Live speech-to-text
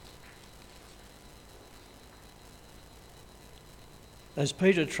As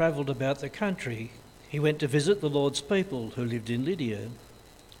Peter travelled about the country, he went to visit the Lord's people who lived in Lydia.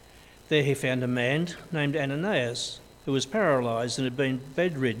 There he found a man named Ananias, who was paralysed and had been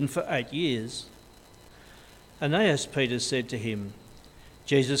bedridden for 8 years. "Aeneas," Peter said to him,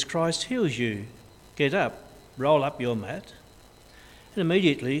 "Jesus Christ heals you. Get up, roll up your mat." And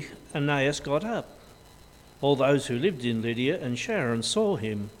immediately Aeneas got up. All those who lived in Lydia and Sharon saw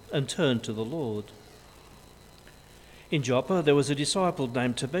him and turned to the Lord. In Joppa there was a disciple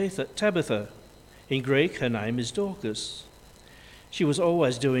named Tabitha. In Greek her name is Dorcas. She was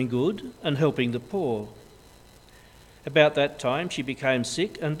always doing good and helping the poor. About that time she became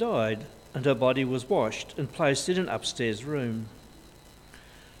sick and died, and her body was washed and placed in an upstairs room.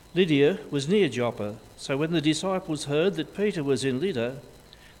 Lydia was near Joppa, so when the disciples heard that Peter was in Lydda,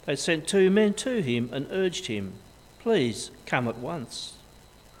 they sent 2 men to him and urged him, "Please come at once."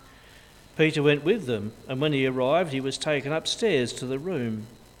 Peter went with them, and when he arrived, he was taken upstairs to the room.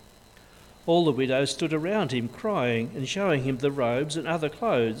 All the widows stood around him, crying and showing him the robes and other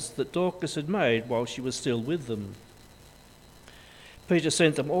clothes that Dorcas had made while she was still with them. Peter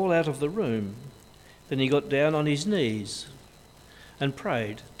sent them all out of the room. Then he got down on his knees and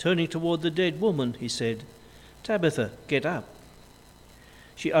prayed. Turning toward the dead woman, he said, "Tabitha, get up."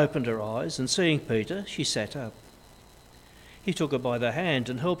 She opened her eyes, and seeing Peter, she sat up. He took her by the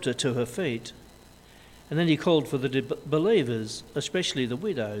hand and helped her to her feet. And then he called for the believers, especially the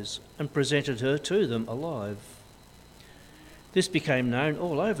widows, and presented her to them alive. This became known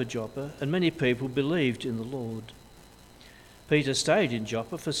all over Joppa, and many people believed in the Lord. Peter stayed in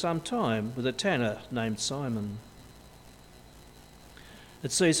Joppa for some time with a tanner named Simon.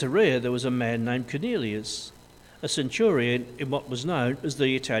 At Caesarea there was a man named Cornelius, a centurion in what was known as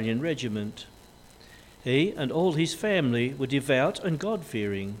the Italian regiment. He and all his family were devout and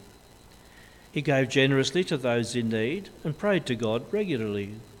God-fearing. He gave generously to those in need and prayed to God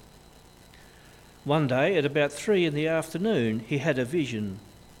regularly. One day at about 3 p.m, he had a vision.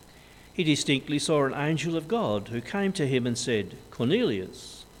 He distinctly saw an angel of God who came to him and said,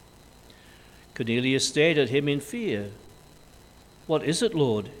 "Cornelius." Cornelius stared at him in fear. "What is it,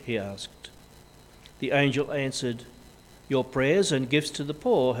 Lord?" he asked. The angel answered, "Your prayers and gifts to the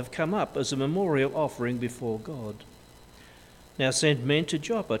poor have come up as a memorial offering before God. Now send men to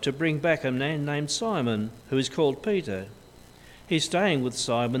Joppa to bring back a man named Simon, who is called Peter. He's staying with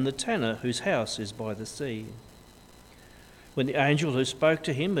Simon the tanner, whose house is by the sea." When the angel who spoke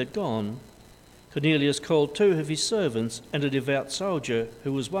to him had gone, Cornelius called 2 of his servants and a devout soldier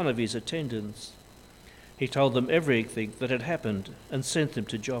who was one of his attendants. He told them everything that had happened and sent them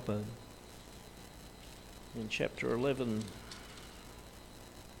to Joppa. In chapter 11.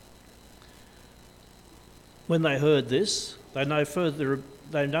 When they heard this, they had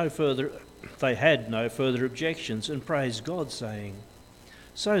no further objections and praised God, saying,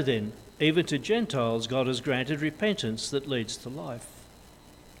 "So then, even to Gentiles God has granted repentance that leads to life."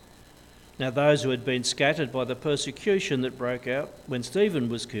 Now those who had been scattered by the persecution that broke out when Stephen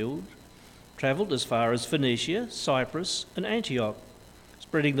was killed travelled as far as Phoenicia, Cyprus and Antioch,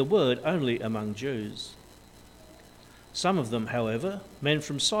 spreading the word only among Jews. Some of them, however, men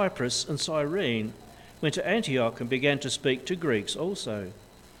from Cyprus and Cyrene, went to Antioch and began to speak to Greeks also,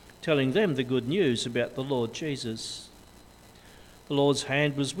 telling them the good news about the Lord Jesus. The Lord's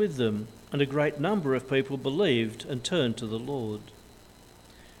hand was with them, and a great number of people believed and turned to the Lord.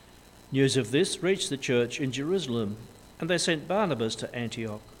 News of this reached the church in Jerusalem, and they sent Barnabas to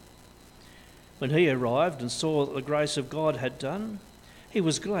Antioch. When he arrived and saw what the grace of God had done, he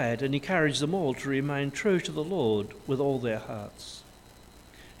was glad and encouraged them all to remain true to the Lord with all their hearts.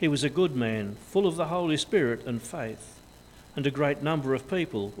 He was a good man, full of the Holy Spirit and faith, and a great number of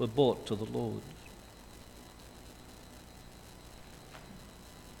people were brought to the Lord.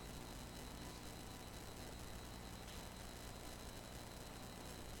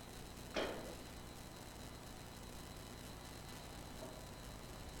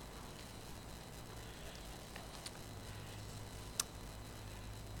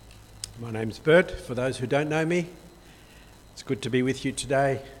 My name's Bert, for those who don't know me. It's good to be with you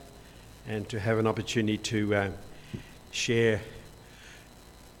today and to have an opportunity to share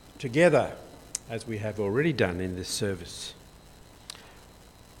together as we have already done in this service.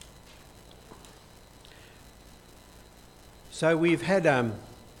 So we've had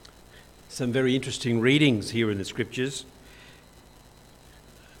some very interesting readings here in the Scriptures.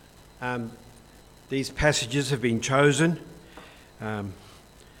 These passages have been chosen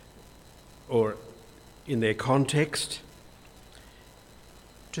or in their context,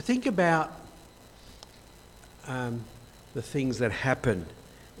 to think about the things that happen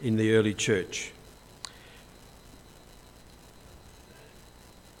in the early church.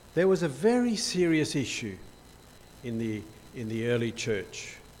 There was a very serious issue in the early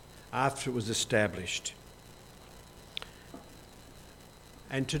church after it was established.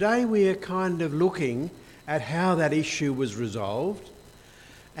 And today we are kind of looking at how that issue was resolved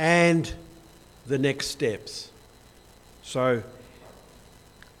and the next steps. So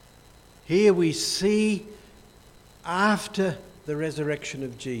here we see after the resurrection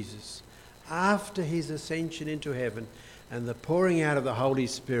of Jesus, after his ascension into heaven and the pouring out of the Holy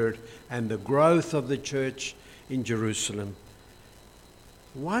Spirit and the growth of the church in Jerusalem,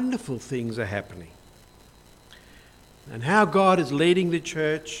 wonderful things are happening. And how God is leading the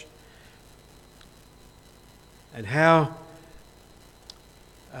church and how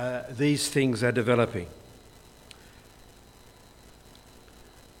these things are developing.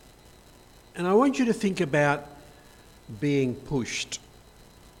 And I want you to think about being pushed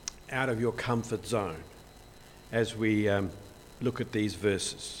out of your comfort zone as we look at these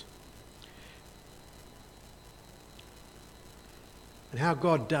verses. And how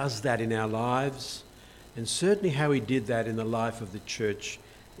God does that in our lives, and certainly how he did that in the life of the church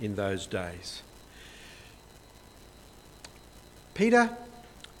in those days. Peter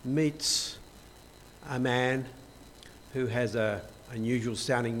meets a man who has an unusual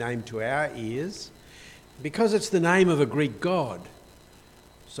sounding name to our ears because it's the name of a Greek god.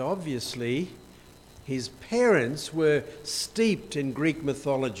 So obviously his parents were steeped in Greek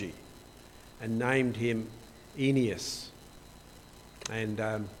mythology and named him Aeneas.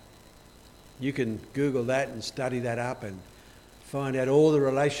 And you can Google that and study that up and find out all the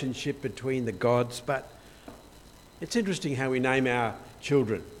relationship between the gods. But it's interesting how we name our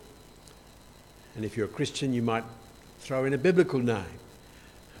children. And if you're a Christian, you might throw in a biblical name.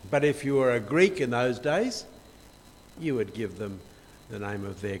 But if you were a Greek in those days, you would give them the name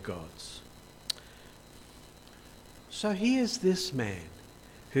of their gods. So here's this man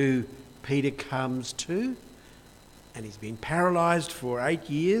who Peter comes to, and he's been paralysed for 8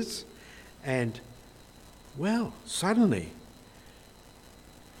 years, and, well, suddenly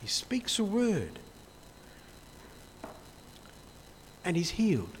he speaks a word and he's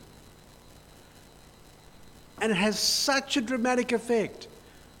healed. And it has such a dramatic effect.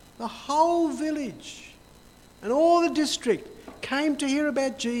 The whole village and all the district came to hear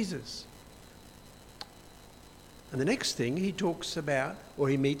about Jesus. And the next thing he talks about, or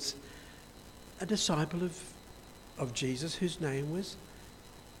he meets a disciple of Jesus whose name was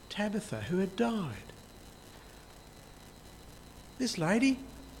Tabitha, who had died. This lady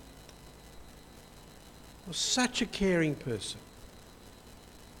was such a caring person.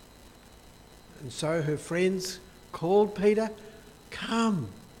 And so her friends called Peter, "Come."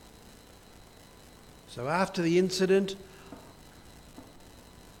 So after the incident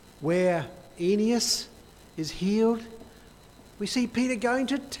where Aeneas is healed, we see Peter going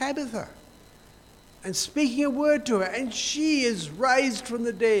to Tabitha and speaking a word to her, and she is raised from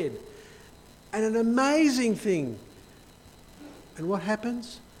the dead. And an amazing thing. And what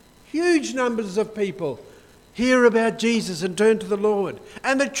happens? Huge numbers of people hear about Jesus and turn to the Lord,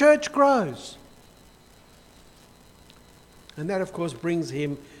 and the church grows. And that, of course, brings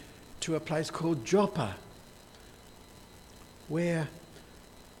him to a place called Joppa, where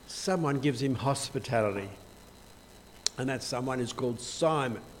someone gives him hospitality. And that someone is called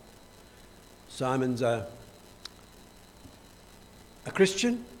Simon. Simon's a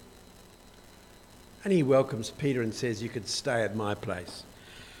Christian, and he welcomes Peter and says, "You could stay at my place."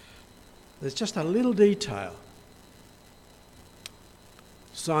 There's just a little detail.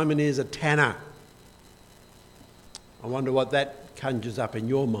 Simon is a tanner. I wonder what that conjures up in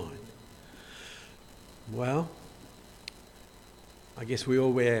your mind. Well, I guess we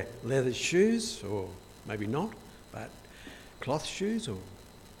all wear leather shoes, or maybe not, but cloth shoes or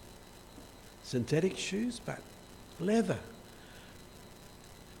synthetic shoes, but leather.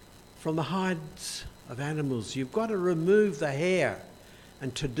 From the hides of animals, you've got to remove the hair,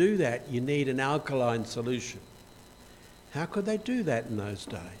 and to do that you need an alkaline solution. How could they do that in those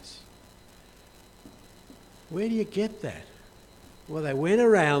days? Where do you get that? Well, they went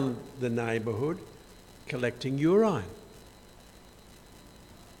around the neighbourhood collecting urine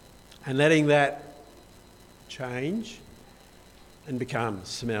and letting that change and become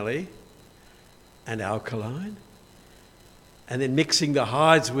smelly and alkaline, and then mixing the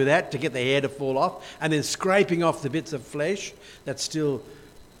hides with that to get the hair to fall off, and then scraping off the bits of flesh that still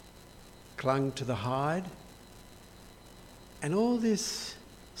clung to the hide. And all this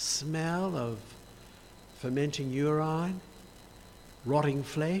smell of fermenting urine, rotting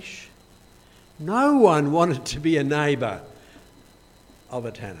flesh. No one wanted to be a neighbour of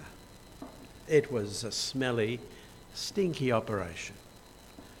a tanner. It was a smelly, stinky operation.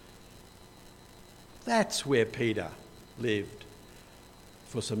 That's where Peter lived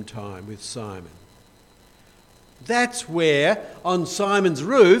for some time with Simon. That's where, on Simon's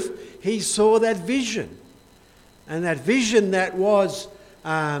roof, he saw that vision. And that vision that was,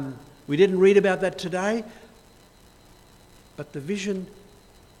 we didn't read about that today, but the vision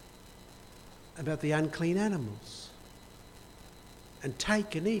about the unclean animals. And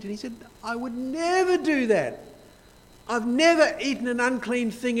take and eat. And he said, I would never do that. I've never eaten an unclean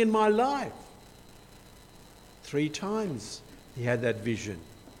thing in my life. 3 times he had that vision.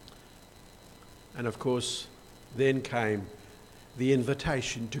 And of course, then came the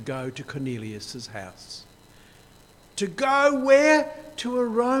invitation to go to Cornelius' house. To go where? To a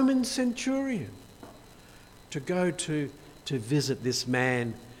Roman centurion. To go to visit this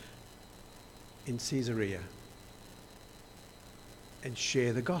man in Caesarea and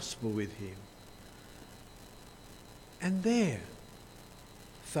share the gospel with him. And there,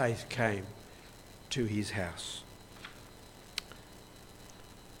 faith came to his house.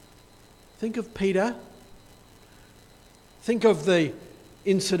 Think of Peter. Think of the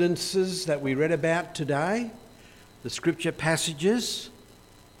incidences that we read about today, the scripture passages,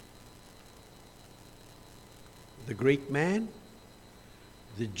 the Greek man,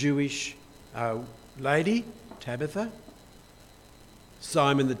 the Jewish lady, Tabitha,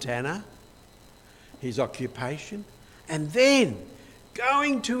 Simon the tanner, his occupation, and then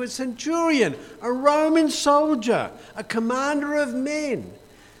going to a centurion, a Roman soldier, a commander of men,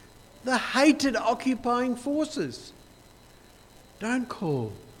 the hated occupying forces. Don't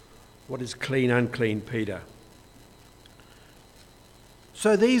call what is clean unclean, Peter.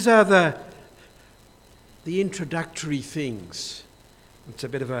 So these are the introductory things. It's a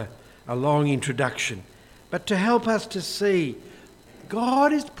bit of a long introduction. But to help us to see,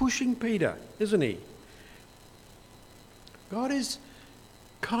 God is pushing Peter, isn't he? God is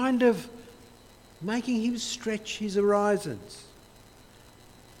kind of making him stretch his horizons.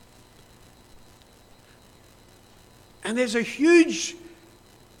 And there's a huge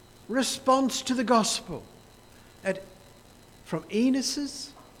response to the gospel from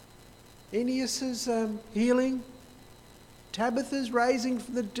Aeneas's healing, Tabitha's raising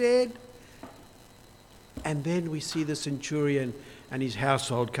from the dead, and then we see the centurion and his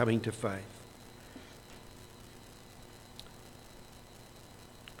household coming to faith.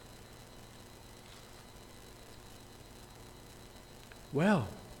 Well,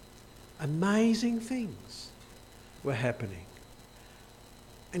 amazing things were happening.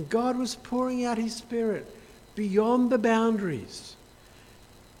 And God was pouring out his Spirit beyond the boundaries.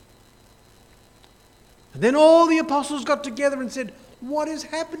 And then all the apostles got together and said, what is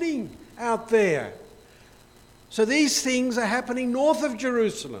happening out there? So these things are happening north of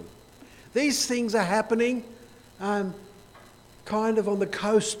Jerusalem. These things are happening kind of on the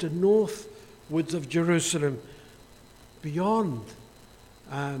coast and northwards of Jerusalem, beyond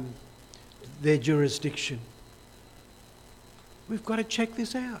their jurisdiction. We've got to check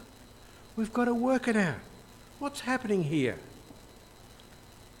this out. We've got to work it out. What's happening here?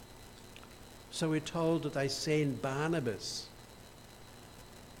 So we're told that they send Barnabas.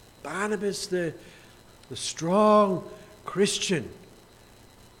 Barnabas, the strong Christian,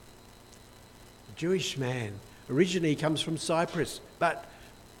 Jewish man. Originally he comes from Cyprus, but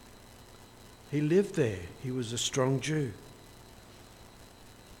he lived there. He was a strong Jew.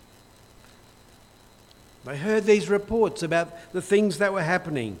 They heard these reports about the things that were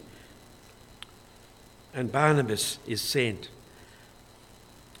happening. And Barnabas is sent.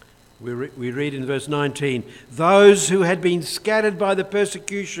 We read in verse 19, those who had been scattered by the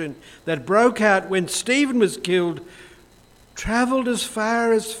persecution that broke out when Stephen was killed travelled as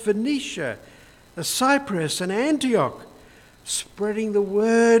far as Phoenicia, Cyprus and Antioch, spreading the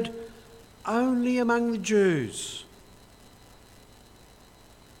word only among the Jews.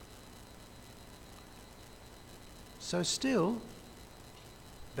 So still,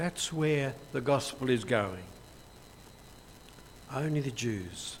 that's where the gospel is going. Only the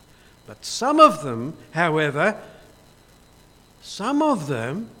Jews. But some of them, however,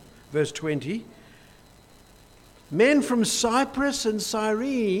 verse 20, men from Cyprus and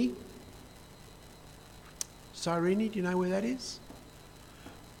Cyrene. Cyrene, do you know where that is?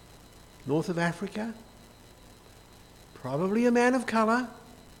 North of Africa. Probably a man of colour.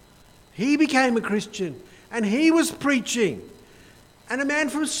 He became a Christian and he was preaching. And a man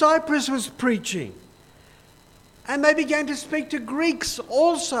from Cyprus was preaching. And they began to speak to Greeks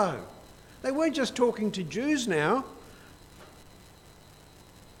also. They weren't just talking to Jews now.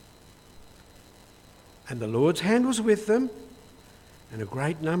 And the Lord's hand was with them, and a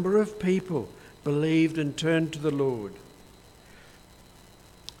great number of people believed and turned to the Lord.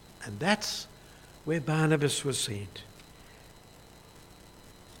 And that's where Barnabas was sent.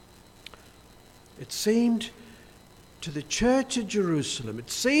 It seemed to the church at Jerusalem, it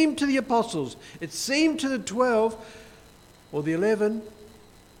seemed to the apostles, it seemed to the 12 or the 11,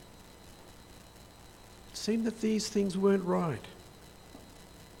 it seemed that these things weren't right.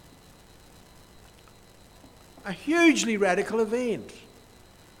 A hugely radical event.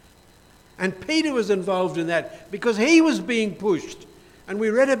 And Peter was involved in that because he was being pushed. And we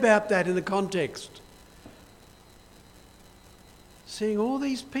read about that in the context. Seeing all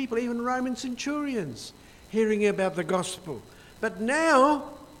these people, even Roman centurions, hearing about the gospel. But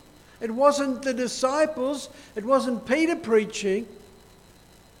now, it wasn't the disciples, it wasn't Peter preaching.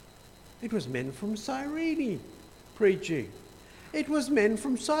 It was men from Cyrene preaching. It was men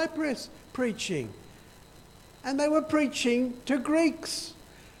from Cyprus preaching. And they were preaching to Greeks.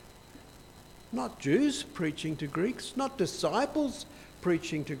 Not Jews preaching to Greeks, not disciples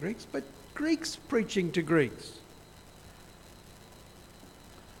preaching to Greeks, but Greeks preaching to Greeks.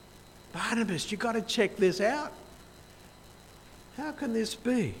 Barnabas, you've got to check this out. How can this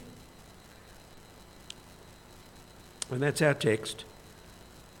be? And that's our text.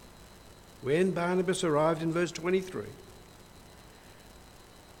 When Barnabas arrived in verse 23,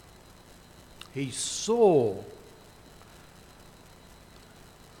 he saw.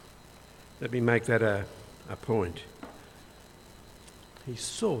 Let me make that a point. He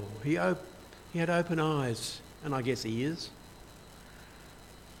saw. He had open eyes and I guess ears.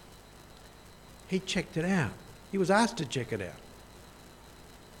 He checked it out. He was asked to check it out.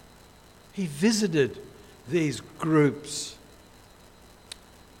 He visited these groups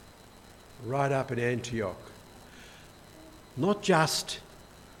right up in Antioch. Not just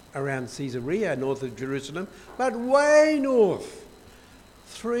around Caesarea, north of Jerusalem, but way north.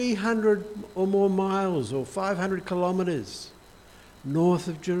 300 or more miles or 500 kilometres north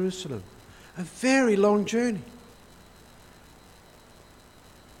of Jerusalem. A very long journey.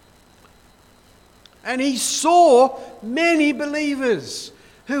 And he saw many believers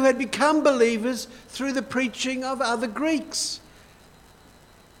who had become believers through the preaching of other Greeks.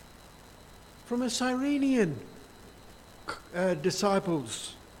 From a Cyrenian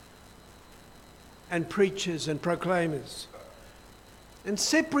disciples and preachers and proclaimers. And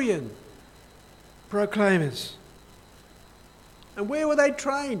Cyprian proclaimers. And where were they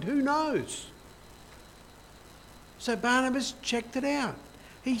trained? Who knows? So Barnabas checked it out.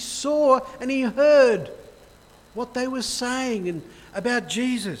 He saw and he heard what they were saying and about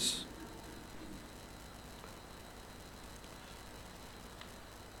Jesus.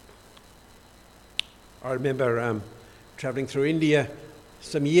 I remember travelling through India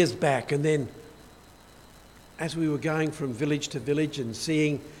some years back, and then as we were going from village to village and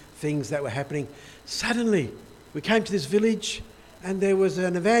seeing things that were happening, suddenly we came to this village and there was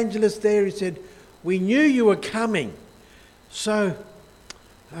an evangelist there who said, "We knew you were coming, so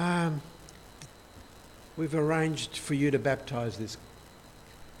we've arranged for you to baptise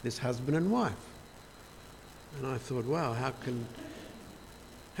this husband and wife." And I thought, wow,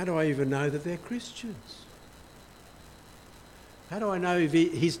 how do I even know that they're Christians? How do I know if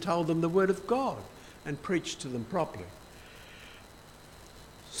he's told them the word of God and preached to them properly?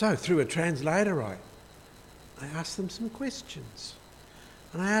 So through a translator, I asked them some questions.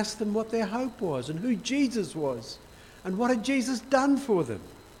 And I asked them what their hope was and who Jesus was and what had Jesus done for them.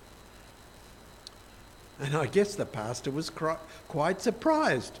 And I guess the pastor was quite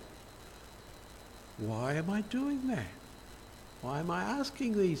surprised. Why am I doing that? Why am I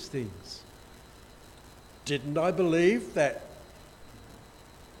asking these things? Didn't I believe that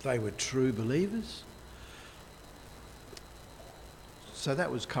they were true believers? So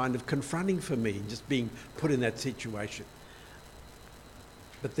that was kind of confronting for me, just being put in that situation.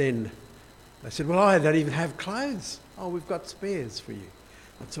 But then they said, "Well, I don't even have clothes." "Oh, we've got spares for you."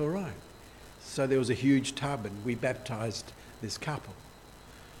 "That's all right." So there was a huge tub and we baptised this couple.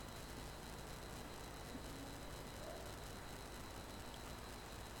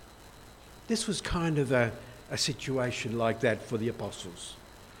 This was kind of a situation like that for the apostles.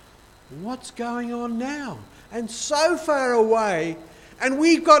 What's going on now? And so far away, and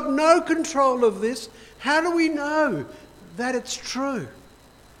we've got no control of this. How do we know that it's true?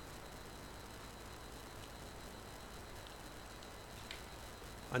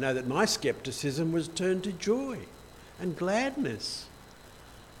 I know that my scepticism was turned to joy and gladness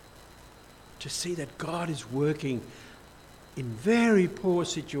to see that God is working in very poor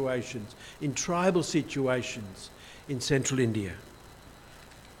situations, in tribal situations in central India.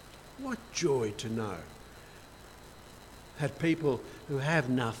 What joy to know that people who have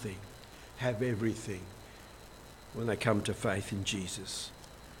nothing have everything when they come to faith in Jesus.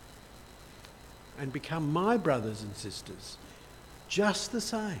 and become my brothers and sisters, just the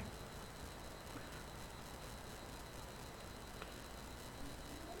same.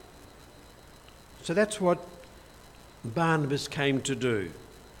 So that's what Barnabas came to do.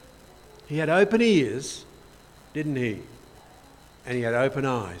 He had open ears, didn't he? And he had open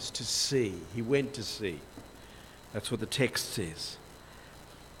eyes to see. He went to see. That's what the text says.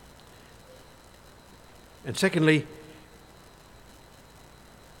 And secondly,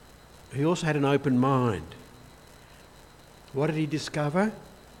 he also had an open mind. What did he discover?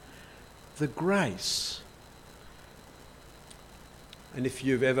 The grace. And if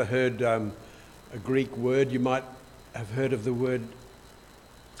you've ever heard a Greek word, you might have heard of the word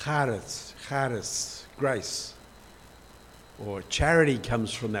charis, grace. Or charity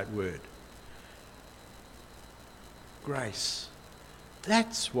comes from that word. Grace.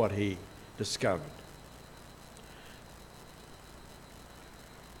 That's what he discovered.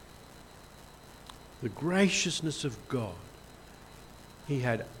 The graciousness of God. He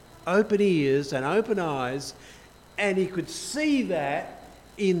had open ears and open eyes, and he could see that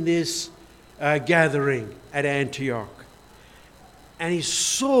in this gathering at Antioch. And he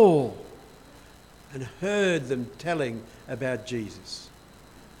saw and heard them telling about Jesus,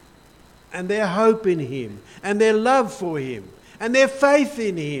 and their hope in him, and their love for him, and their faith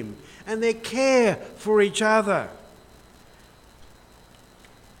in him, and their care for each other.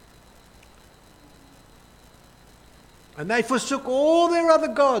 And they forsook all their other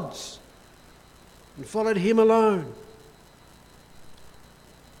gods and followed him alone,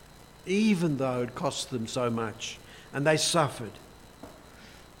 even though it cost them so much, and they suffered.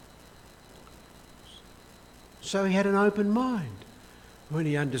 So he had an open mind when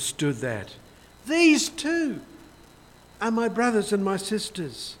he understood that. These too are my brothers and my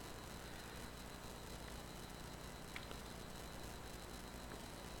sisters.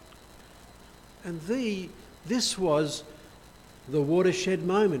 And this was the watershed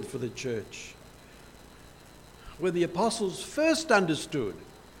moment for the church, when the apostles first understood,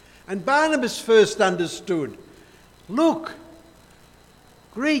 and Barnabas first understood. Look,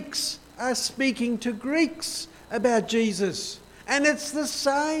 Greeks are speaking to Greeks about Jesus, and it's the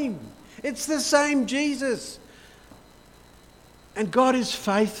same. It's the same Jesus. And God is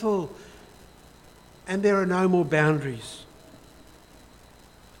faithful, and there are no more boundaries.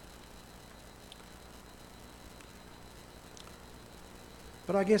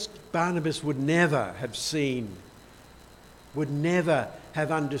 But I guess Barnabas would never have seen, would never have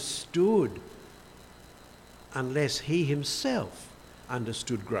understood, unless he himself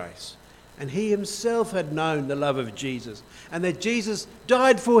understood grace. And he himself had known the love of Jesus, and that Jesus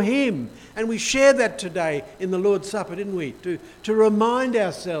died for him. And we share that today in the Lord's Supper, didn't we? To remind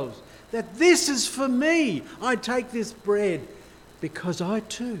ourselves that this is for me. I take this bread because I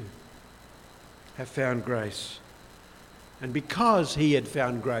too have found grace. And because he had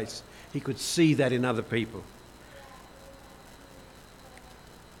found grace, he could see that in other people.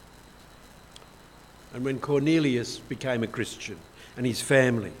 And when Cornelius became a Christian, and his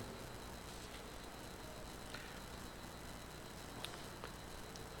family,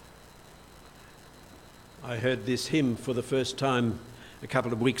 I heard this hymn for the first time a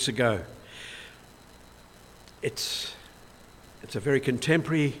couple of weeks ago. It's a very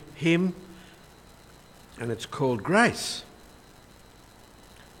contemporary hymn, and it's called Grace.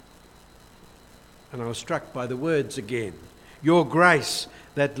 And I was struck by the words again. Your grace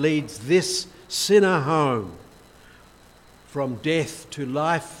that leads this sinner home from death to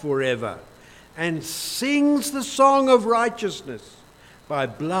life forever, and sings the song of righteousness by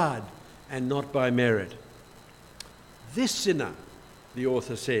blood and not by merit. This sinner, the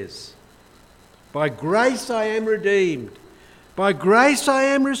author says, by grace I am redeemed, by grace I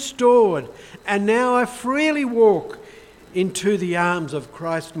am restored, and now I freely walk into the arms of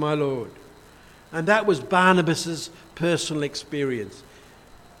Christ my Lord. And that was Barnabas's personal experience.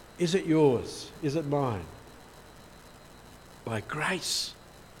 Is it yours? Is it mine? By grace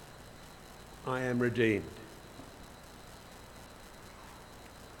I am redeemed.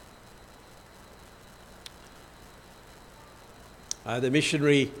 The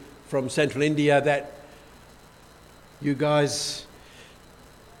missionary from central India that you guys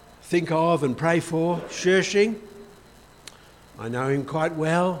think of and pray for, Shershing, I know him quite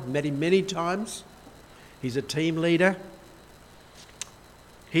well, met him many times. He's a team leader.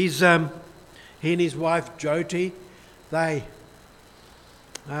 He and his wife Jyoti, they,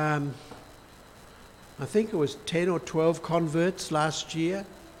 I think it was 10 or 12 converts last year.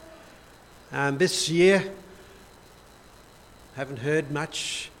 This year, haven't heard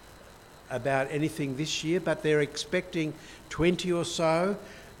much about anything this year, but they're expecting 20 or so.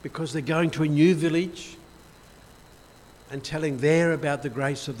 because they're going to a new village and telling there about the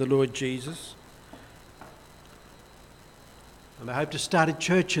grace of the Lord Jesus. And they hope to start a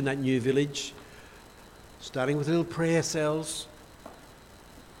church in that new village, starting with little prayer cells.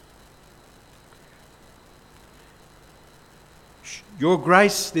 Your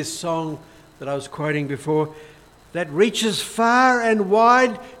grace, this song that I was quoting before, that reaches far and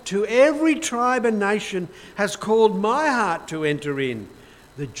wide to every tribe and nation, has called my heart to enter in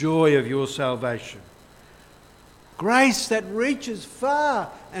the joy of your salvation. Grace that reaches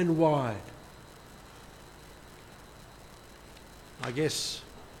far and wide. I guess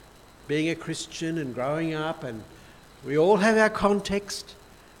being a Christian and growing up, and we all have our context,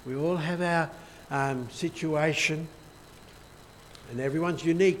 we all have our situation, and everyone's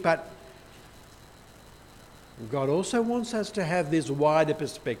unique, but God also wants us to have this wider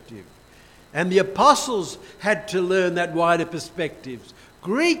perspective. And the apostles had to learn that wider perspective.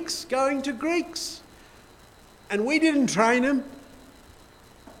 Greeks going to Greeks. And we didn't train them.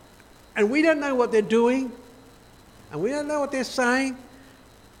 And we don't know what they're doing. And we don't know what they're saying.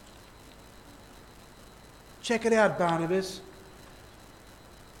 Check it out, Barnabas.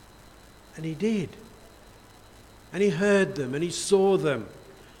 And he did. And he heard them and he saw them.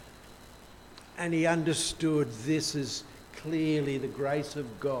 And he understood this is clearly the grace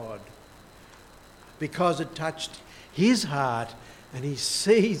of God, because it touched his heart and he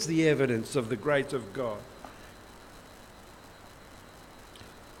sees the evidence of the grace of God.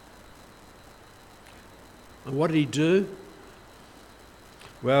 And what did he do?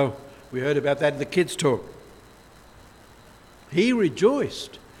 Well, we heard about that in the kids' talk. He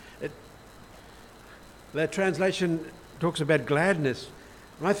rejoiced. That translation talks about gladness.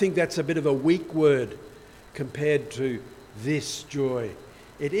 I think that's a bit of a weak word compared to this joy.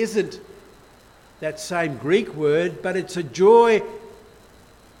 It isn't that same Greek word, but it's a joy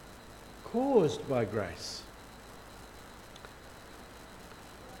caused by grace.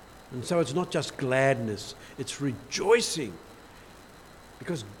 And so it's not just gladness, it's rejoicing.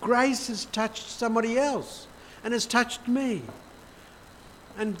 Because grace has touched somebody else and has touched me.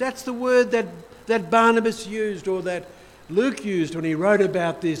 And that's the word that Barnabas used, or that Luke used when he wrote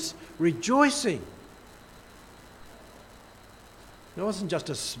about this, rejoicing. There wasn't just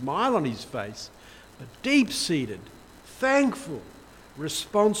a smile on his face, but deep-seated, thankful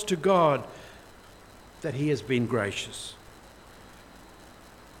response to God that he has been gracious.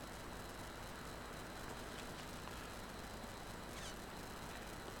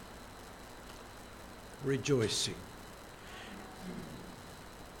 Rejoicing.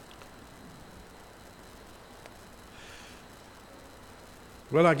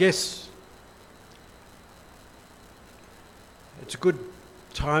 Well, I guess it's a good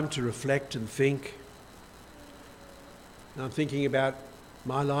time to reflect and think. And I'm thinking about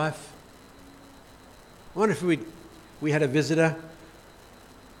my life. I wonder if we had a visitor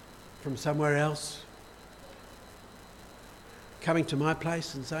from somewhere else coming to my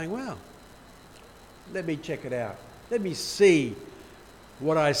place and saying, well, let me check it out. Let me see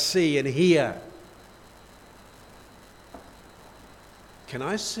what I see and hear. Can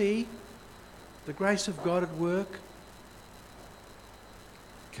I see the grace of God at work?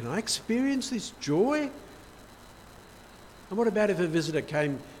 Can I experience this joy? And what about if a visitor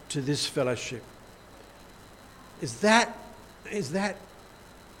came to this fellowship? Is that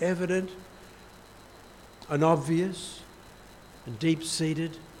evident and obvious and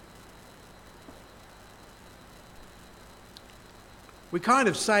deep-seated? We kind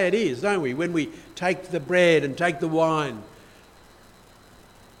of say it is, don't we, when we take the bread and take the wine.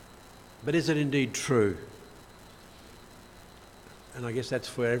 But is it indeed true? And I guess that's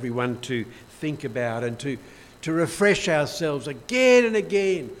for everyone to think about and to refresh ourselves again and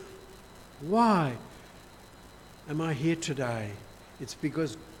again. Why am I here today? It's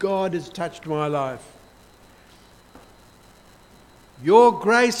because God has touched my life. Your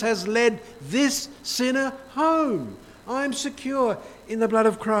grace has led this sinner home. I am secure in the blood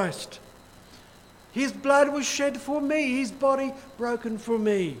of Christ. His blood was shed for me, his body broken for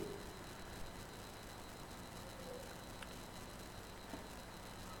me.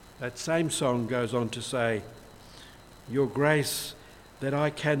 That same song goes on to say, your grace that I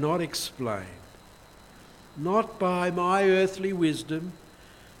cannot explain, not by my earthly wisdom,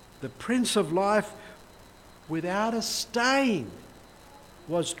 the Prince of Life without a stain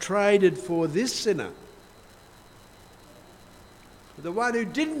was traded for this sinner. The one who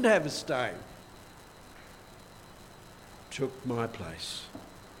didn't have a stain took my place.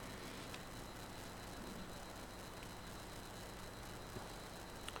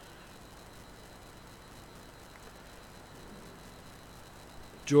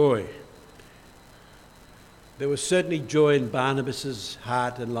 Joy. There was certainly joy in Barnabas'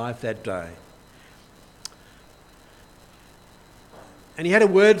 heart and life that day. And he had a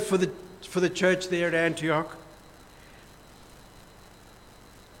word for the church there at Antioch.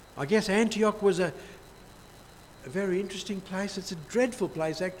 I guess Antioch was a very interesting place. It's a dreadful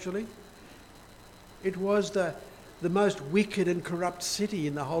place, actually. It was the most wicked and corrupt city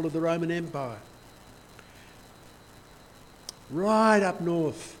in the whole of the Roman Empire. Right up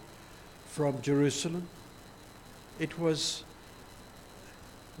north from Jerusalem. It was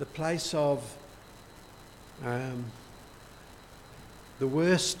the place of the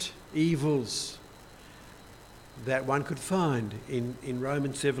worst evils that one could find in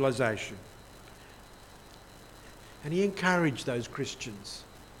Roman civilization. And he encouraged those Christians.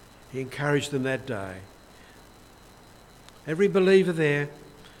 He encouraged them that day. Every believer there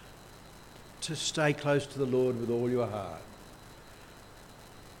to stay close to the Lord with all your heart.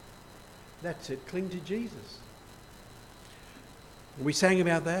 That's it. Cling to Jesus. We sang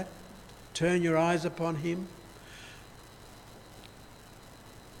about that. Turn your eyes upon him.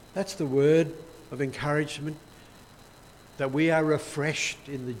 That's the word of encouragement, that we are refreshed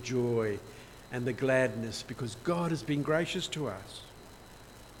in the joy and the gladness because God has been gracious to us.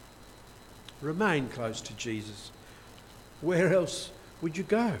 Remain close to Jesus. Where else would you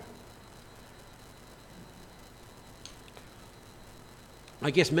go? I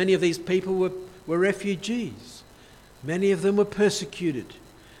guess many of these people were refugees. Many of them were persecuted.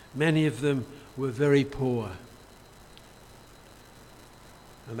 Many of them were very poor.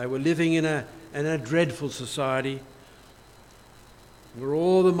 And they were living in a dreadful society where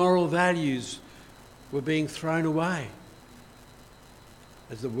all the moral values were being thrown away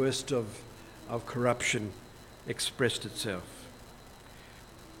as the worst of corruption expressed itself.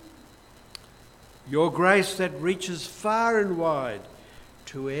 Your grace that reaches far and wide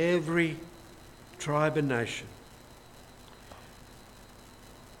to every tribe and nation.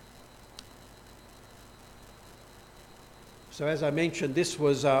 So as I mentioned, this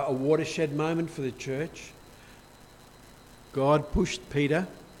was a watershed moment for the church. God pushed Peter.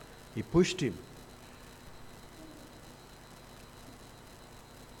 He pushed him.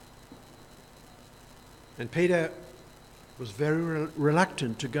 And Peter was very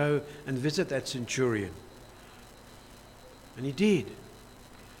reluctant to go and visit that centurion. And he did.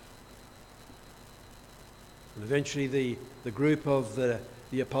 And eventually the group of the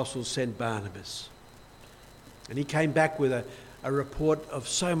apostles sent Barnabas. And he came back with a report of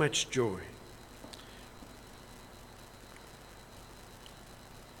so much joy.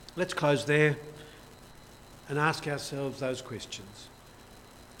 Let's close there and ask ourselves those questions.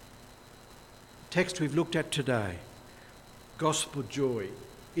 The text we've looked at today, gospel joy.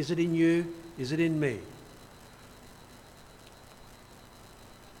 Is it in you? Is it in me?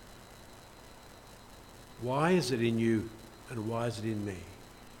 Why is it in you and why is it in me?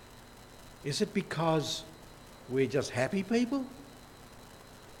 Is it because we're just happy people?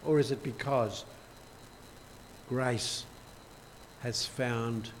 Or is it because grace has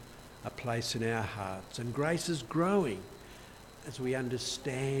found a place in our hearts and grace is growing as we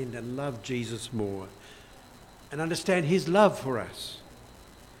understand and love Jesus more and understand his love for us?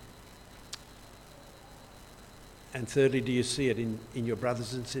 And thirdly, do you see it in your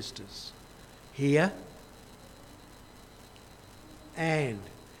brothers and sisters here and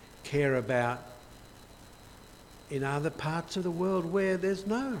care about in other parts of the world where there's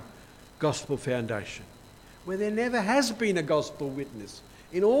no gospel foundation, where there never has been a gospel witness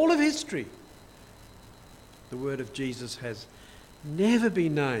in all of history? The word of Jesus has never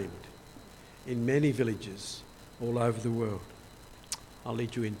been named in many villages all over the world. I'll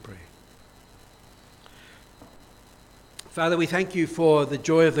lead you in prayer. Father, we thank you for the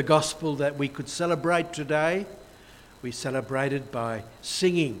joy of the gospel that we could celebrate today. We celebrated by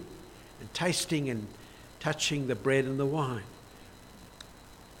singing and tasting and touching the bread and the wine,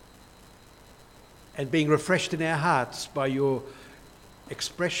 and being refreshed in our hearts by your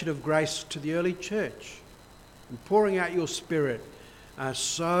expression of grace to the early church and pouring out your Spirit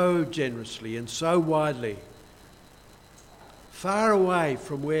so generously and so widely, far away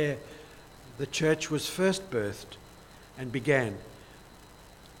from where the church was first birthed and began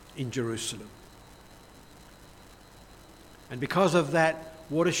in Jerusalem. And because of that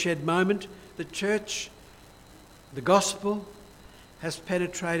watershed moment, the church, the gospel, has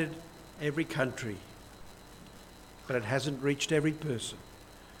penetrated every country, but it hasn't reached every person.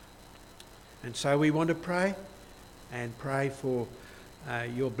 And so we want to pray and pray for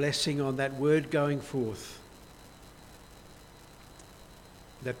your blessing on that word going forth,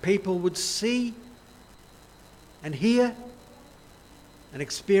 that people would see and hear and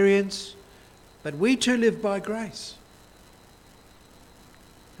experience, but we too live by grace.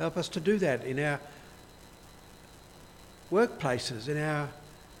 Help us to do that in our workplaces, in our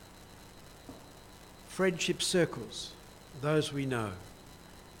friendship circles, those we know.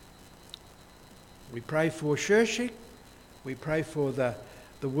 We pray for Shershik. We pray for the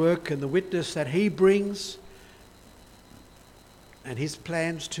work and the witness that he brings and his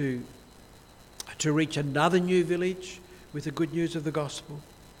plans to reach another new village with the good news of the gospel.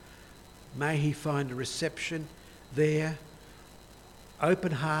 May he find a reception there,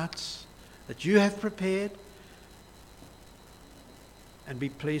 open hearts that you have prepared, and be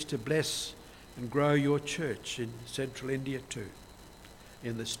pleased to bless and grow your church in central India too,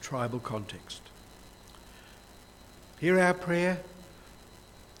 in this tribal context. Hear our prayer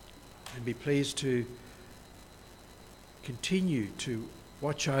and be pleased to continue to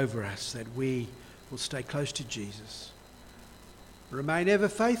watch over us, that we will stay close to Jesus, remain ever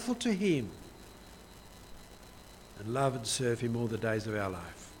faithful to him, and love and serve him all the days of our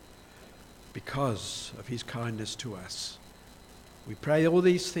life because of his kindness to us. We pray all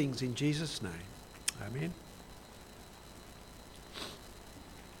these things in Jesus' name. Amen.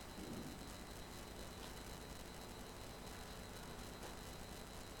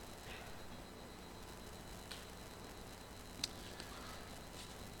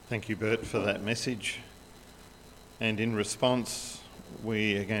 Thank you, Bert, for that message. And in response,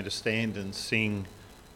 we are going to stand and sing